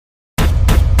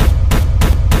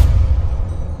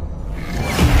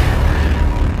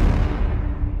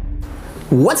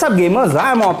What's up gamers,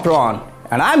 I am Optron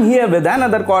and I'm here with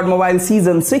another Cod Mobile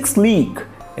Season 6 leak.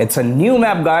 It's a new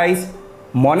map guys,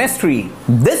 Monastery.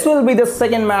 This will be the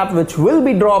second map which will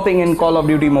be dropping in Call of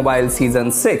Duty Mobile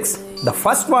Season 6. The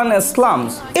first one is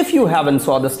SLUMS. If you haven't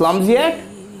saw the SLUMS yet,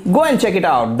 go and check it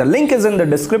out. The link is in the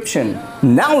description.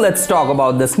 Now let's talk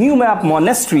about this new map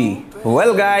Monastery.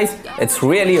 Well guys, it's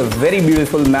really a very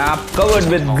beautiful map covered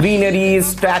with greeneries,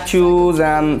 statues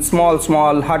and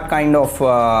small hut kind of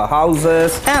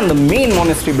houses and the main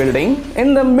monastery building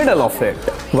in the middle of it.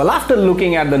 Well, after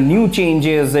looking at the new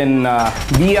changes in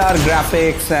VR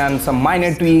graphics and some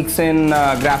minor tweaks in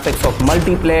graphics of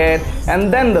multiplayer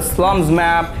and then the SLUMS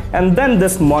map and then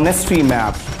this monastery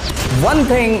map, one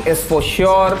thing is for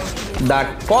sure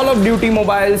that Call of Duty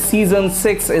Mobile Season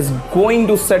 6 is going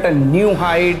to set a new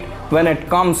height when it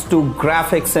comes to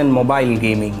graphics in mobile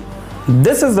gaming.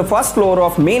 This is the first floor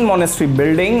of main monastery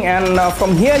building and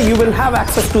from here you will have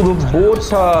access to both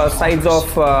sides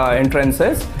of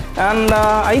entrances, and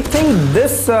I think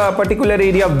this particular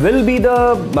area will be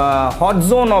the hot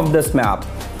zone of this map.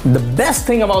 The best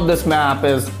thing about this map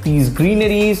is these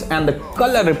greeneries and the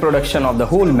color reproduction of the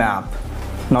whole map.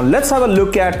 Now let's have a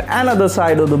look at another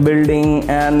side of the building,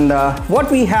 and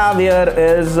what we have here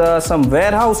is some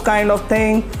warehouse kind of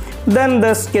thing, then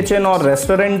this kitchen or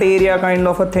restaurant area kind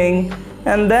of a thing,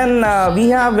 and then we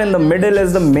have in the middle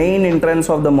is the main entrance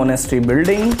of the monastery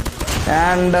building,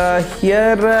 and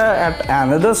here at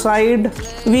another side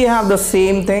we have the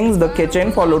same things, the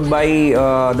kitchen followed by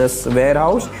this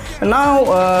warehouse.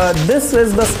 Now this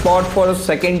is the spot for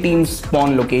second team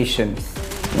spawn location.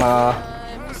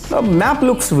 The map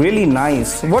looks really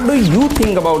nice. What do you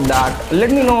think about that?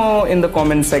 Let me know in the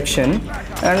comment section.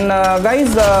 And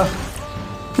guys,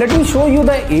 let me show you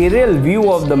the aerial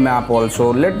view of the map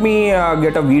also. Let me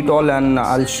get a VTOL and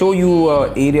I'll show you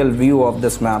aerial view of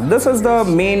this map. This is the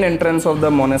main entrance of the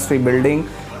monastery building.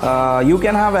 You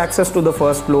can have access to the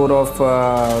first floor of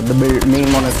the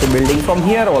main monastery building from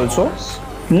here also.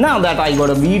 Now that I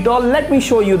got a VTOL, let me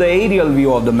show you the aerial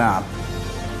view of the map.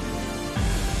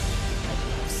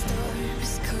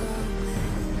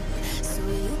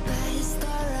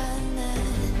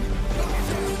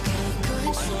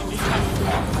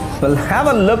 Well, have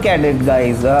a look at it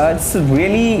guys. It's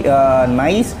really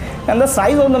nice, and the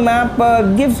size of the map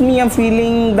gives me a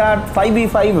feeling that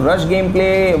 5v5 rush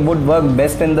gameplay would work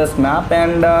best in this map,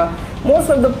 and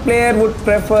most of the player would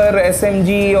prefer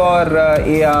SMG or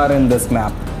AR in this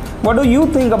map. What do you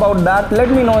think about that?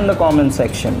 Let me know in the comment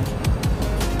section.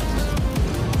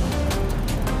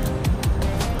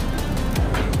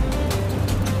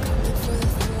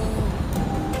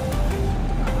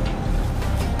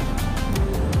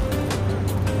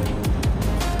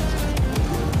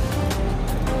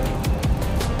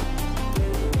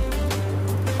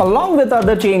 Along with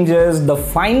other changes, the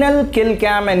final kill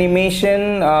cam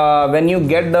animation when you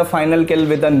get the final kill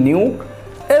with a nuke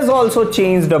is also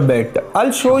changed a bit.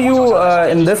 I'll show you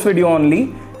in this video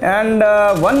only. And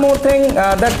one more thing,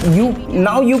 that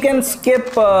you can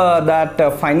skip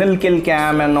that final kill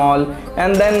cam and all,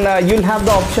 and then you'll have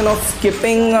the option of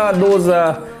skipping those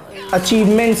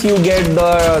achievements you get,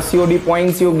 the COD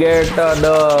points you get,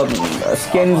 the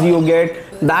skins you get.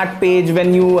 That page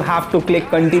when you have to click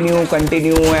continue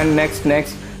and next,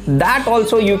 that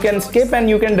also you can skip and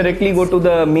you can directly go to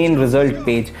the main result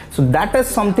page. So that is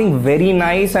something very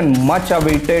nice and much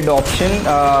awaited option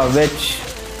which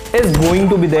is going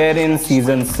to be there in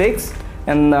season 6,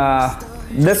 and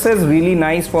this is really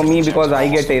nice for me because I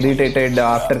get irritated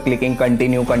after clicking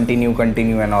continue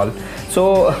and all.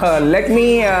 So let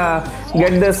me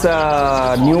get this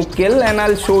new kill and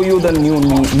I'll show you the new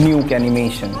nuke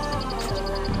animation.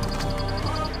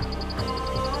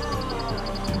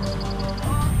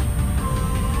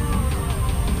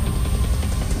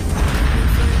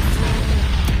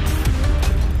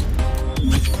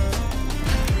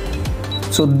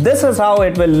 So this is how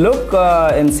it will look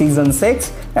in season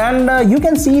 6, and you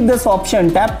can see this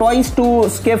option, tap twice to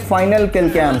skip final kill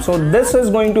cam. So this is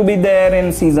going to be there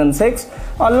in season 6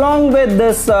 along with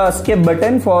this skip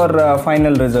button for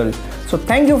final result. So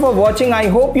thank you for watching. I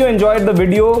hope you enjoyed the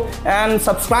video, and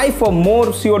subscribe for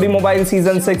more COD Mobile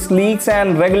Season 6 leaks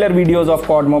and regular videos of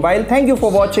COD Mobile. Thank you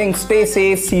for watching. Stay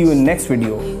safe. See you in next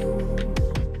video.